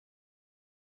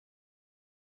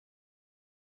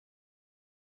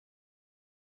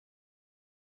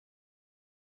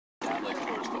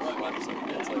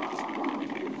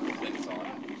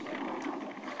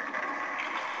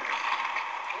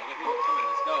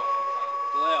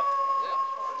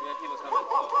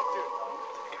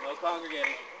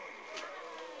congregating.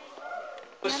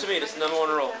 Listen to me, this is the #1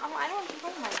 rule. Oh, I don't know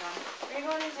my room. Where are you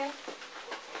going into?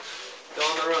 Go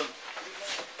in the room.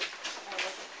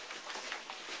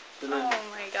 Oh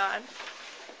my god.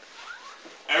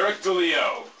 Eric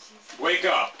DeLeo, wake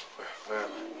up. Where?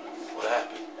 What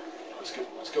happened?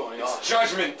 What's going on? It's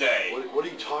Judgment Day. What are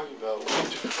you talking about? What are you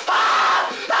doing?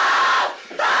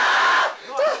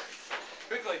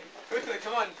 Quickly,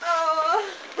 come on. Oh.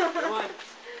 Come on.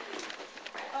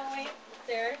 Oh wait,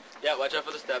 there. Yeah, watch out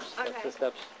for the steps. Okay. Watch the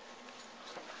steps.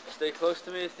 Stay close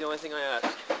to me, it's the only thing I ask.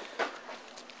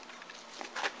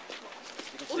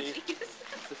 You can see,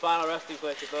 it's the final resting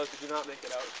place of those who do not make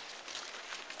it out.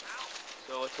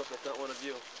 So let's hope that's not one of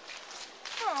you.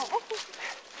 Oh,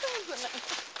 that was a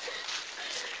nice.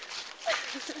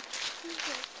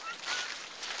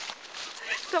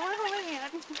 Someone hold my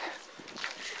hand.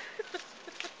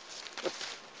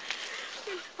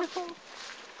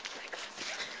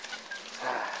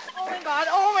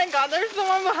 Oh my god, there's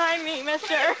someone behind me,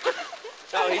 mister.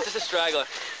 No, he's just a straggler.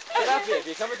 Get up here, if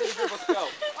you're coming to the group, let's go.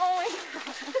 Oh my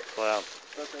god. Wow.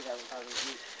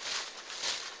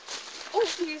 Oh,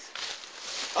 jeez.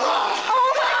 Ah!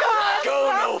 Oh my god!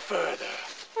 Go no further,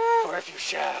 for if you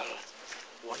shall,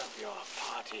 one of your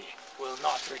party will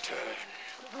not return.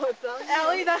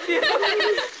 Allie, that's you. You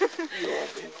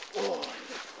have been warned.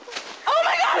 Oh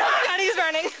my god, he's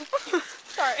running.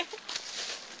 Sorry.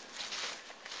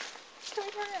 Can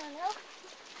we turn around now?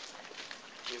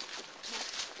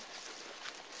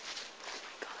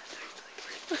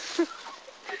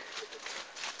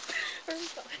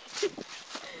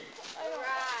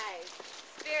 Arise,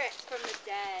 spirits from the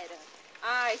dead.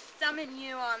 I summon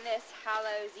you on this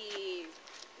Hallows Eve.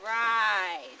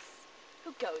 Rise.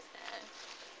 Who goes there?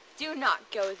 Do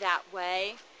not go that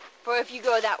way, for if you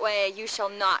go that way, you shall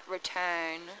not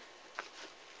return.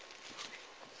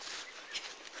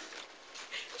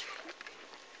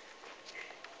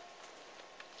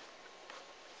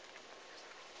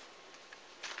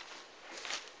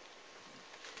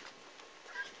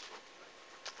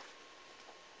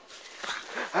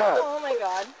 Oh my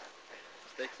god.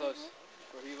 Stay close,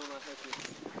 for he will not hurt you.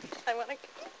 I wanna...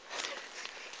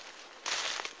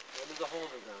 What is a hole in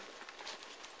the ground?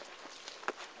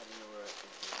 I don't know where I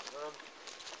came from.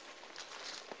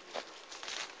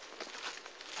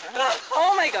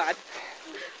 Oh my god.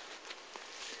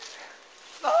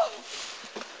 Oh.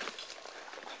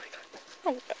 Oh my god.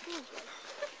 Oh my god.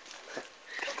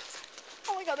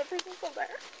 Oh my god, that person's still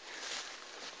there.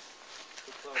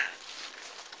 Too close.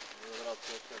 A little bit up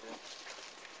close right here.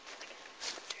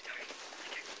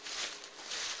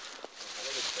 I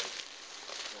think it's safe.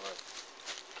 Or...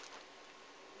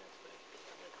 Yeah, it's safe.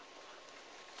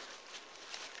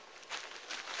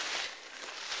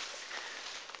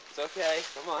 It's okay,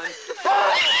 come on.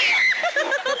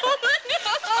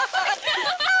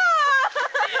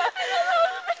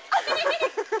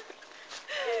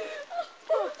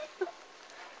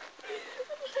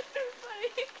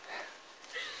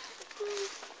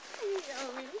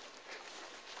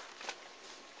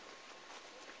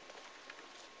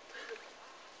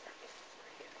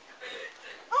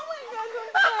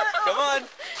 Come on!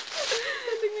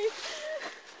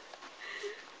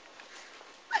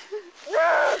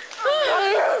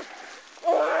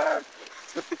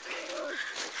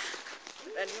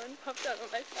 If anyone popped out on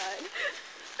my side.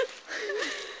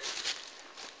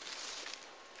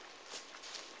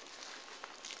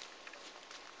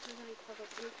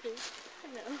 I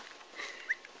know.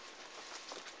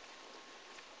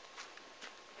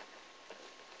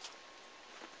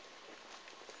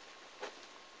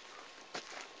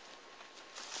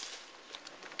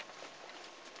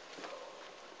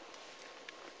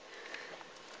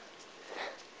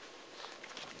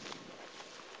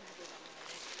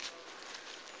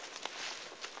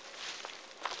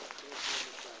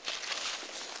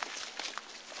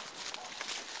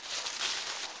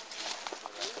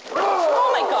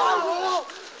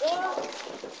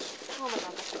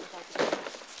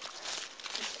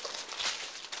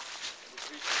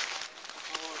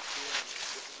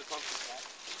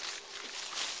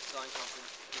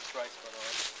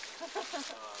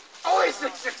 Only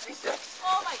 666.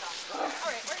 Oh my god.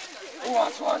 Alright, we're gonna do it. Who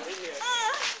wants one?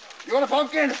 You want a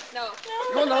pumpkin? No.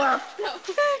 You want the left? No.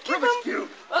 Rubik's Cube.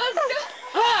 Let's go.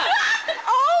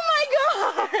 Oh my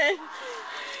god.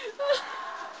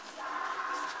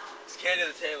 It's candy to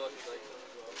the table. He's like,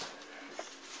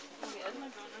 Oh, yeah.